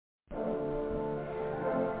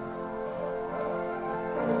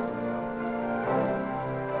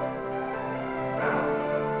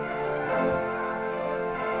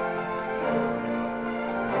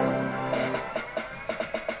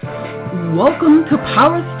welcome to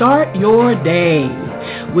Power Start Your Day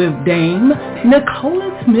with Dame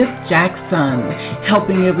Nicola Smith-Jackson,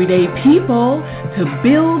 helping everyday people to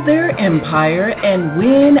build their empire and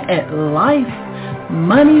win at life,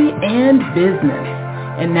 money, and business.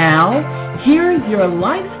 And now, here's your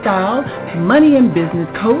lifestyle, money, and business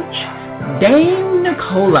coach, Dame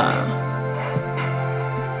Nicola.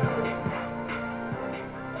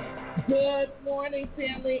 Good morning,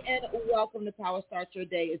 family, and welcome to Power Start Your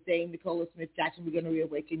Day. It's Dame Nicola Smith-Jackson. We're going to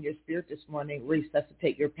reawaken your spirit this morning,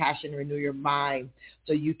 resuscitate your passion, renew your mind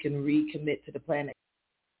so you can recommit to the plan that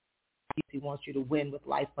He wants you to win with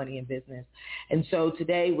life, money, and business. And so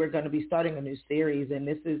today we're going to be starting a new series, and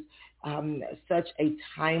this is such a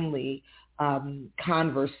timely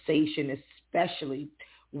conversation, especially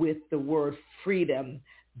with the word freedom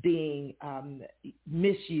being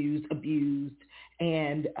misused, abused,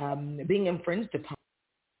 and being infringed upon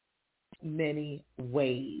many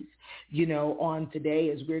ways. You know, on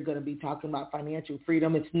today, as we're going to be talking about financial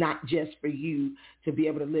freedom, it's not just for you to be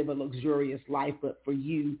able to live a luxurious life, but for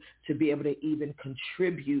you to be able to even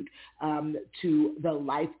contribute to the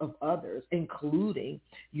life of others, including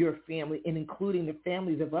your family and including the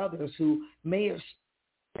families of others who may have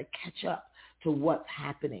to catch up to what's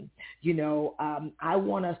happening. You know, I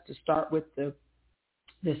want us to start with the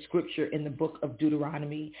scripture in the book of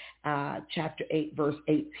Deuteronomy, chapter 8, verse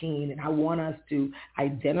 18. And I want us to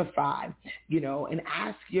identify, you know, and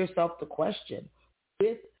ask yourself the question,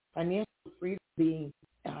 with financial freedom being,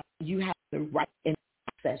 you have the right and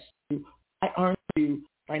access to, why aren't you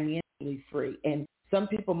financially free? And some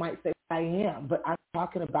people might say, I am, but I'm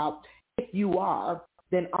talking about if you are,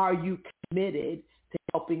 then are you committed to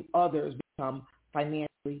helping others become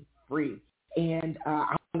financially free? And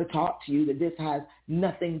I want to talk to you that this has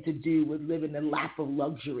nothing to do with living a lap of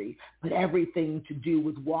luxury, but everything to do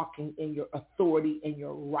with walking in your authority and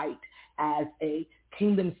your right as a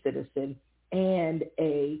kingdom citizen and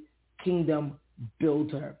a kingdom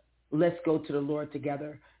builder. Let's go to the Lord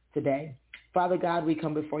together today. Father God, we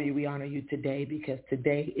come before you. We honor you today because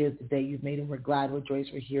today is the day you've made, and we're glad,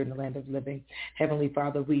 rejoice, we're here in the land of living. Heavenly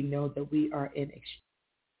Father, we know that we are in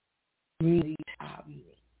extremely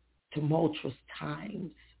tumultuous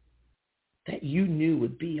times that you knew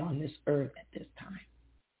would be on this earth at this time.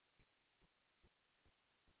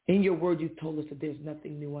 In your word, you told us that there's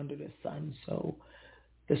nothing new under the sun. So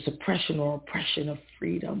the suppression or oppression of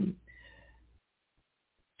freedom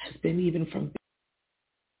has been even from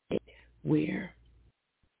where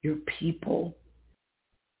your people,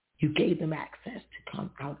 you gave them access to come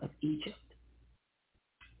out of Egypt.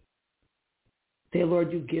 Dear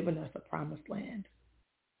Lord, you've given us a promised land.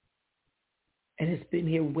 And it's been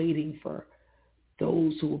here waiting for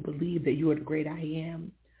those who will believe that you are the great I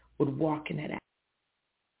am, would walk in that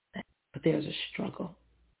access. But there's a struggle.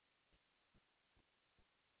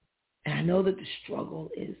 And I know that the struggle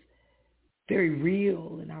is very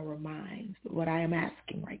real in our minds. But what I am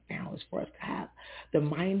asking right now is for us to have the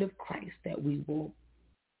mind of Christ, that we will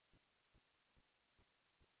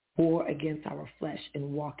war against our flesh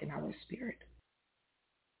and walk in our spirit.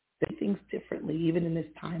 Things differently, even in this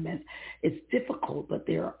time, as it's difficult, but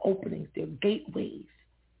there are openings, there are gateways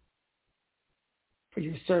for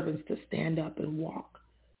your servants to stand up and walk,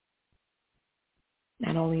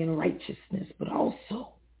 not only in righteousness, but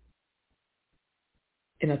also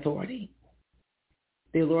in authority.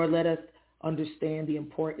 Dear Lord, let us understand the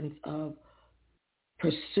importance of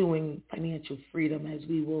pursuing financial freedom as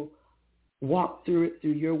we will walk through it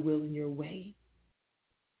through your will and your way.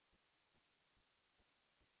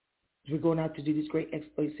 We're going out to do these great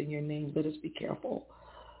exploits in your name. Let us be careful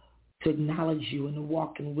to acknowledge you and to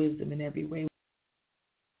walk in wisdom in every way.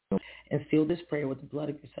 And seal this prayer with the blood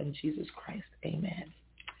of your Son, Jesus Christ. Amen.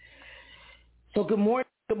 So good morning.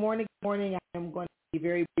 I am going to be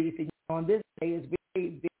very brief. On this day is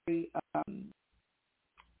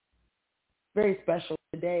very special.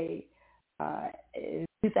 Today, in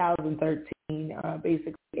 2013,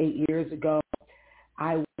 basically 8 years ago,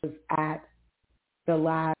 I was at the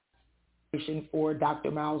last for Dr.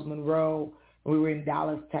 Miles Monroe. We were in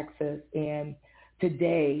Dallas, Texas, and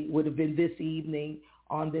today would have been this evening.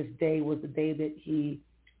 On this day was the day that he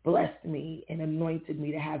blessed me and anointed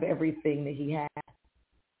me to have everything that he had.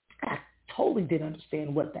 I totally didn't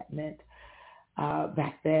understand what that meant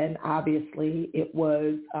back then. Obviously, it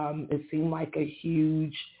was, it seemed like a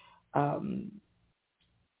huge call,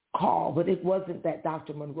 but it wasn't that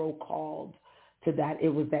Dr. Monroe called to that. It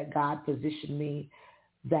was that God positioned me,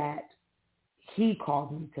 that he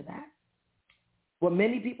called me to that. What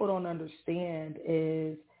many people don't understand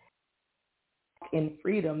is in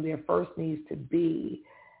freedom, there first needs to be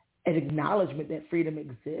an acknowledgement that freedom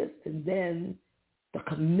exists, and then the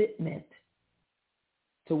commitment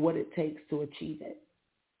to what it takes to achieve it.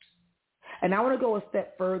 And I want to go a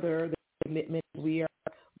step further. The commitment, we are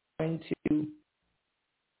going to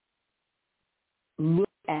look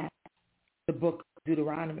at the book of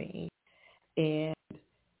Deuteronomy and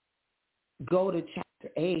go to chapter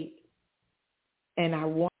 8, and I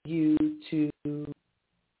want you to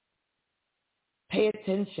pay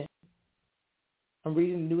attention. I'm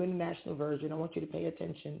reading the New International Version. I want you to pay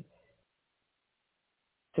attention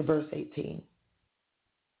to verse 18.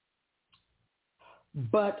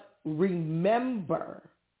 But remember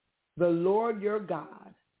the Lord your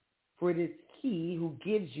God, for it is he who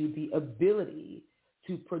gives you the ability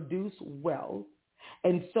to produce wealth,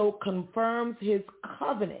 and so confirms his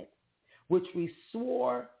covenant, which he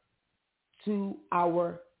swore to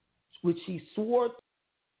our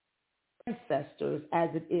ancestors as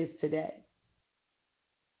it is today.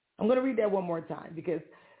 I'm going to read that one more time because,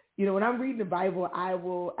 when I'm reading the Bible, I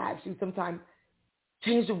will actually sometimes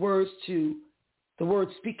change the words to the word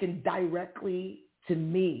speaking directly to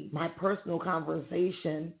me, my personal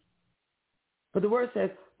conversation. But the word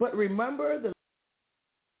says, but remember the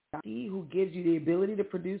he who gives you the ability to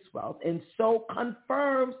produce wealth, and so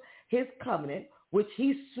confirms his covenant, which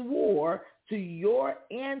he swore to your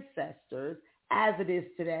ancestors as it is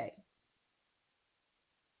today.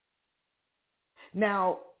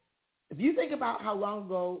 Now, if you think about how long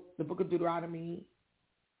ago the book of Deuteronomy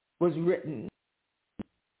was written,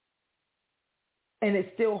 and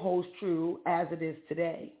it still holds true as it is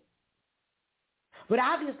today. But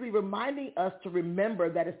obviously reminding us to remember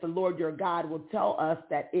that it's the Lord your God will tell us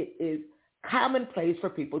that it is commonplace for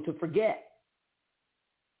people to forget.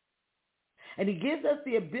 And he gives us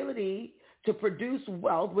the ability to produce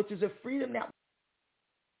wealth, which is a freedom that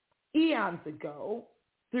eons ago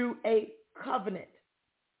through a covenant,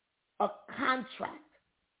 a contract.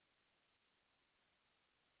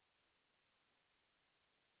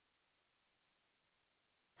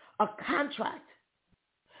 A contract.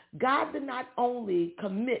 God did not only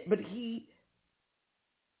commit, but he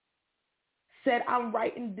said, I'm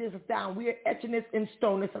writing this down. We are etching this in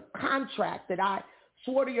stone. It's a contract that I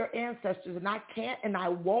swore to your ancestors, and I can't and I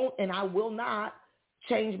won't and I will not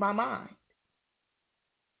change my mind.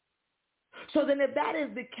 So then if that is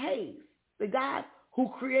the case, the God who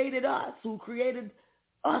created us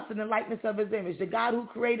in the likeness of his image, the God who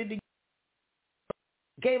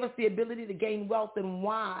gave us the ability to gain wealth, and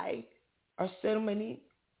why are so many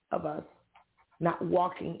of us not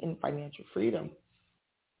walking in financial freedom?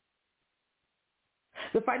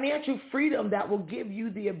 The financial freedom that will give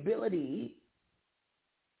you the ability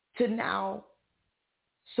to now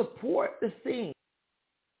support the things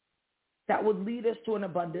that would lead us to an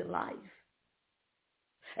abundant life,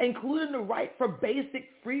 including the right for basic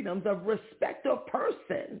freedoms of respect of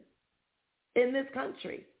person in this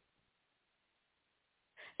country,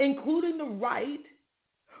 including the right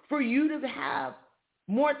for you to have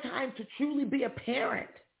more time to truly be a parent.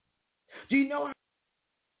 Do you know how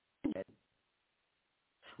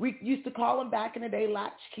we used to call them back in the day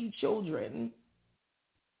latchkey children,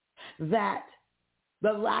 that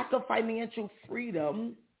the lack of financial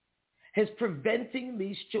freedom is preventing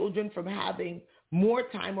these children from having more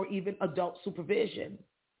time or even adult supervision?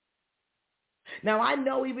 Now, I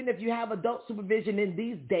know even if you have adult supervision in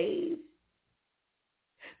these days,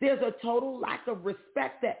 there's a total lack of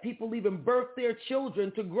respect that people even birth their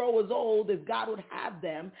children to grow as old as God would have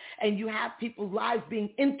them, and you have people's lives being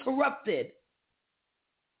interrupted.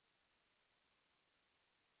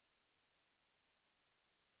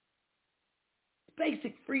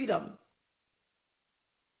 Basic freedom.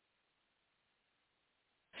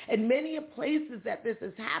 In many places that this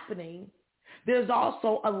is happening, there's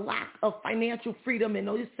also a lack of financial freedom in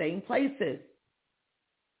those same places.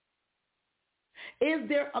 Is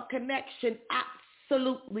there a connection?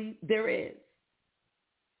 Absolutely there is.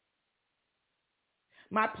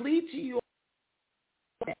 My plea to you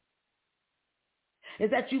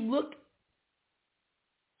is that you look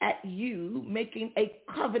at you making a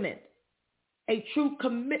covenant, a true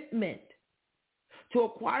commitment to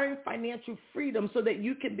acquiring financial freedom so that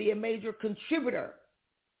you can be a major contributor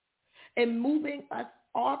in moving us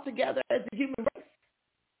all together as a human race.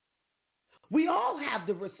 We all have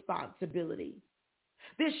the responsibility.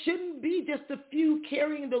 There shouldn't be just a few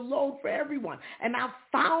carrying the load for everyone. And I've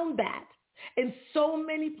found that in so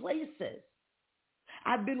many places.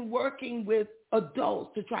 I've been working with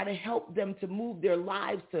adults to try to help them to move their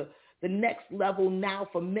lives to the next level now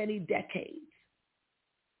for many decades.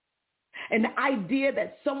 And the idea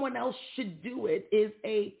that someone else should do it is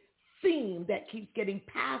a theme that keeps getting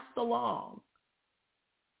passed along.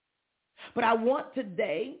 But I want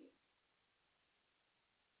today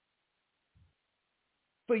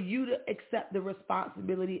for you to accept the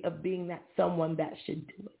responsibility of being that someone that should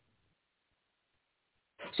do it.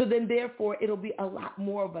 So then, therefore, it'll be a lot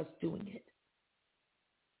more of us doing it,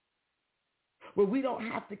 where we don't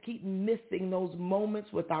have to keep missing those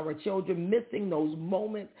moments with our children, missing those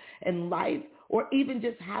moments in life, or even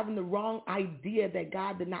just having the wrong idea that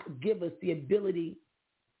God did not give us the ability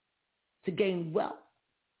to gain wealth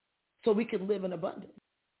so we can live in abundance.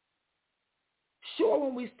 Sure,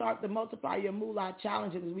 when we start the Multiply Your Moolah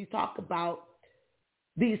challenges, we talk about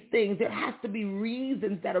these things, there has to be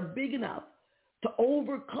reasons that are big enough to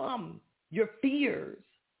overcome your fears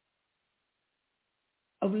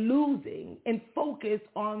of losing and focus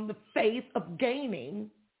on the faith of gaining,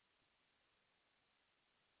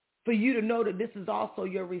 for you to know that this is also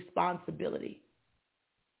your responsibility.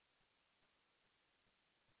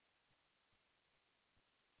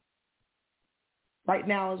 Right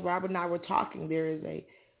now, as Robert and I were talking, there is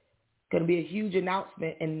going to be a huge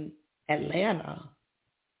announcement in Atlanta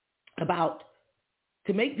about,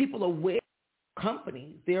 to make people aware of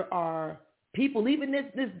companies. There are people, even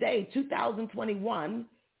this day, 2021,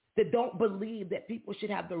 that don't believe that people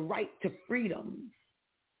should have the right to freedom.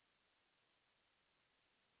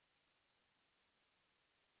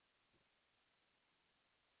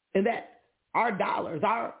 And that our dollars,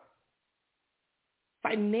 our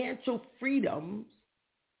financial freedoms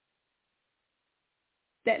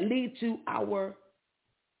that lead to our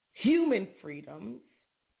human freedoms,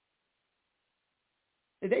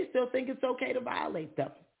 they still think it's okay to violate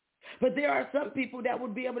them. But there are some people that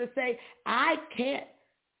would be able to say, I can't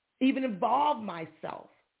even involve myself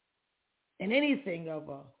in anything of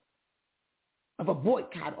a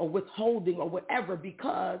boycott or withholding or whatever,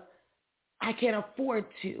 because I can't afford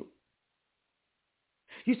to.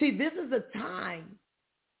 You see, this is a time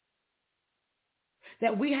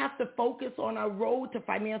that we have to focus on our road to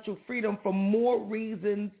financial freedom for more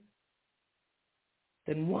reasons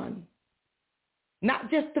than one. Not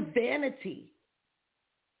just the vanity.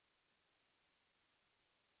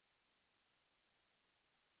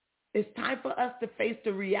 It's time for us to face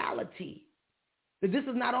the reality that this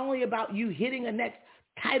is not only about you hitting a next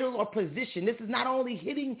title or position. This is not only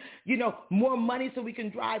hitting, more money so we can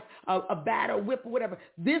drive a bat or whip or whatever.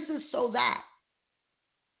 This is so that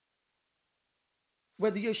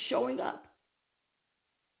whether you're showing up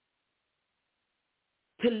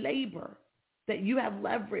to labor, that you have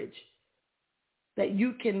leverage, that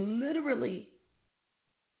you can literally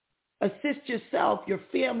assist yourself, your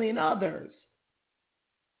family, and others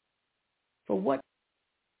for what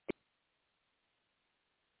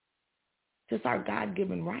is our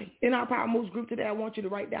God-given right. In our Power Moves group today, I want you to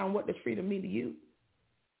write down, what does freedom mean to you?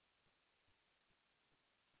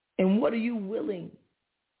 And what are you willing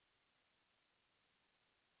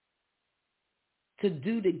to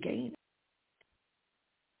do to gain it?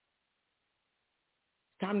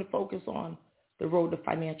 It's time to focus on the road to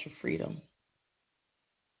financial freedom.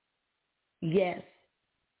 Yes,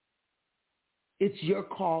 it's your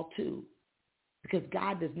call too, because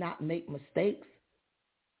God does not make mistakes.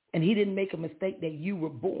 And he didn't make a mistake that you were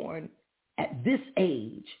born at this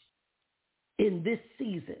age, in this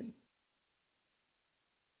season.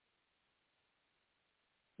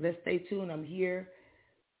 Let's stay tuned. I'm here,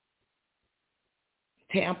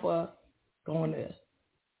 Tampa, going to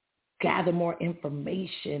gather more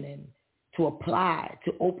information and to apply,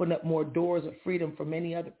 to open up more doors of freedom for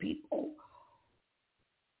many other people.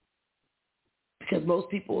 Because most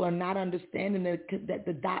people are not understanding that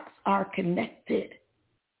the dots are connected.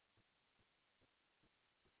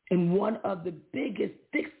 And one of the biggest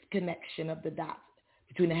disconnection of the dots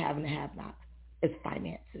between the have and the have-nots is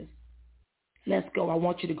finances. Let's go. I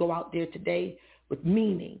want you to go out there today with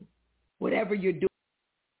meaning. Whatever you're doing,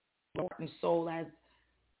 heart and soul, as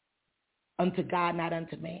unto God, not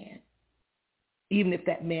unto man. Even if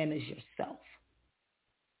that man is yourself.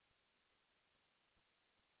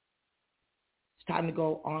 It's time to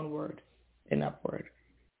go onward and upward.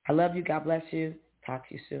 I love you. God bless you. Talk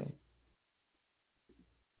to you soon.